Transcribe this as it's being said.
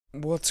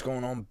What's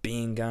going on,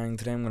 Bean Gang?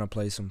 Today I'm gonna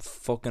play some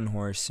fucking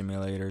horse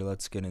simulator.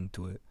 Let's get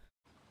into it.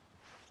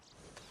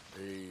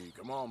 Hey,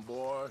 come on,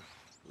 boy.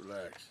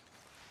 Relax.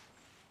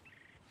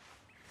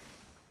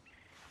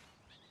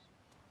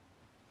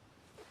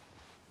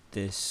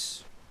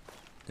 This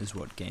is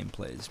what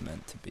gameplay is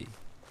meant to be.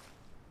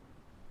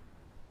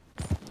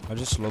 I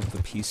just love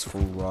the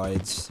peaceful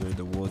rides through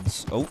the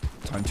woods. Oh,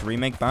 time to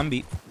remake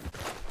Bambi.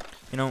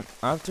 You know,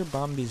 after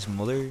Bambi's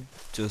mother,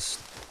 just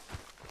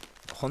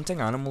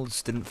hunting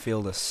animals didn't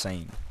feel the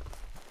same.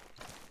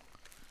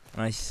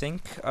 And I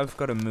think I've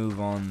got to move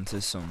on to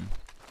some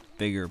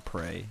bigger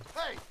prey.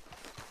 Hey,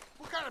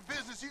 what kind of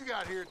business you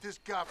got here at this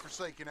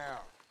godforsaken hour?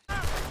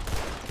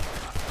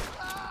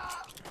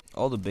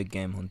 All the big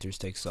game hunters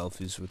take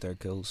selfies with their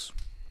kills.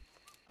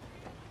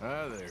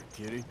 Hi there,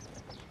 kitty.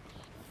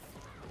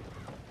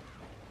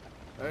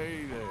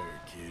 Hey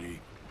there, kitty.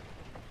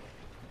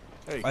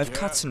 Hey, I have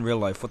cats in real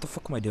life. What the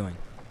fuck am I doing?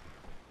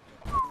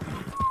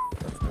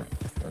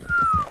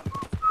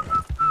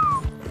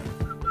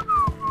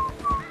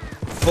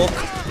 Fuck.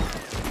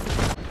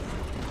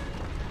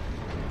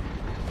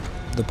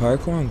 The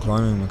parkour and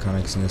climbing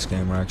mechanics in this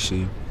game are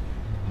actually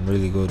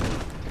really good.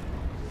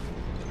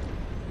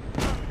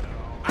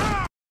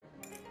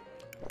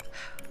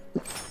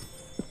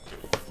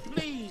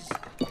 Please,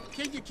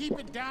 can you keep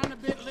it down a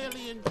bit,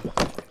 Lillian?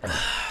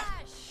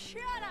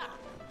 Shut up!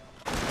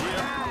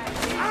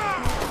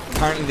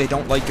 Apparently they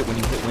don't like it when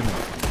you hit women.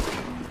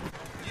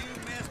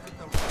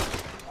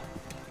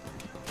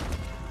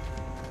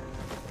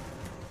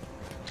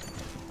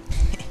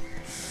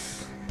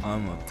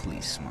 I'm a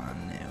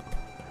policeman now.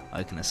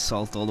 I can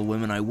assault all the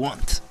women I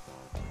want.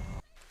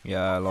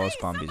 Yeah, I lost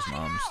Bambi's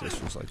mom, so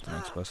this was like the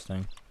next best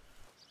thing.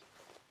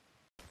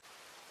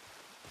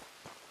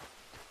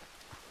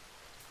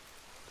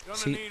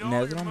 See,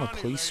 now that I'm a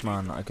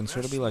policeman, I can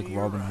sort of be like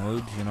Robin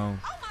Hood, you know,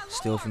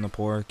 steal from the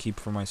poor, keep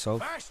for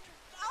myself.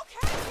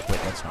 Wait,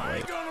 that's not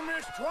right. gonna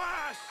miss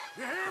twice.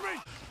 You hear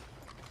me?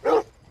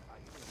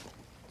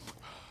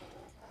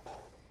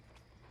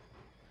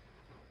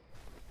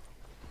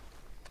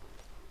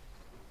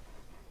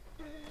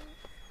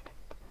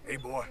 Hey,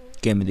 boy.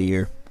 Game of the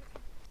year.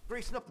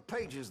 Greasing up the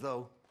pages,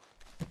 though.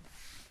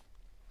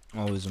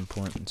 Always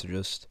important to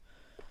just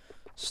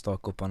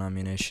stock up on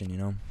ammunition, you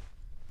know.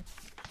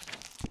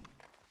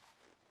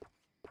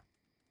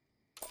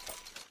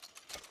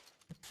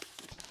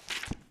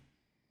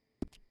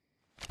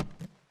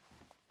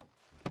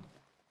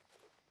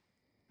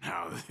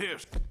 Now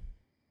this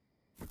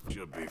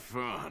should be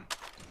fun.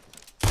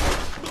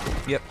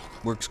 Yep,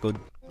 works good.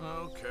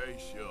 Okay,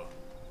 sure.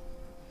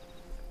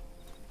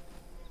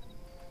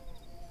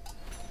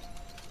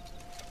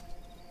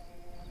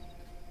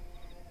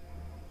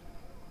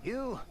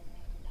 You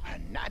are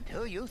not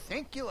who you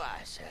think you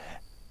are, sir.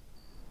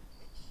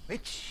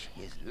 Which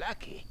is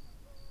lucky.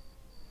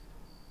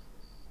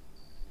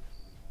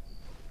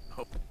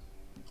 Oh,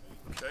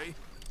 okay.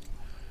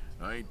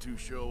 I ain't too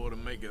sure what to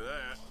make of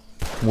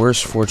that.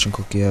 Worst fortune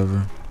cookie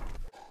ever.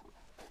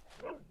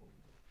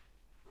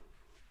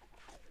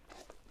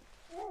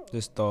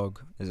 This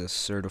dog is a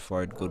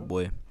certified good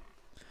boy.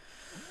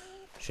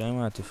 Shame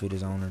I had to feed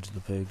his owner to the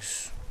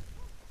pigs.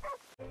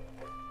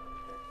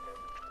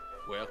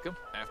 Welcome.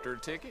 After a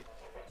ticket?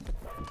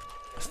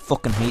 I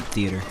fucking hate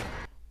theater.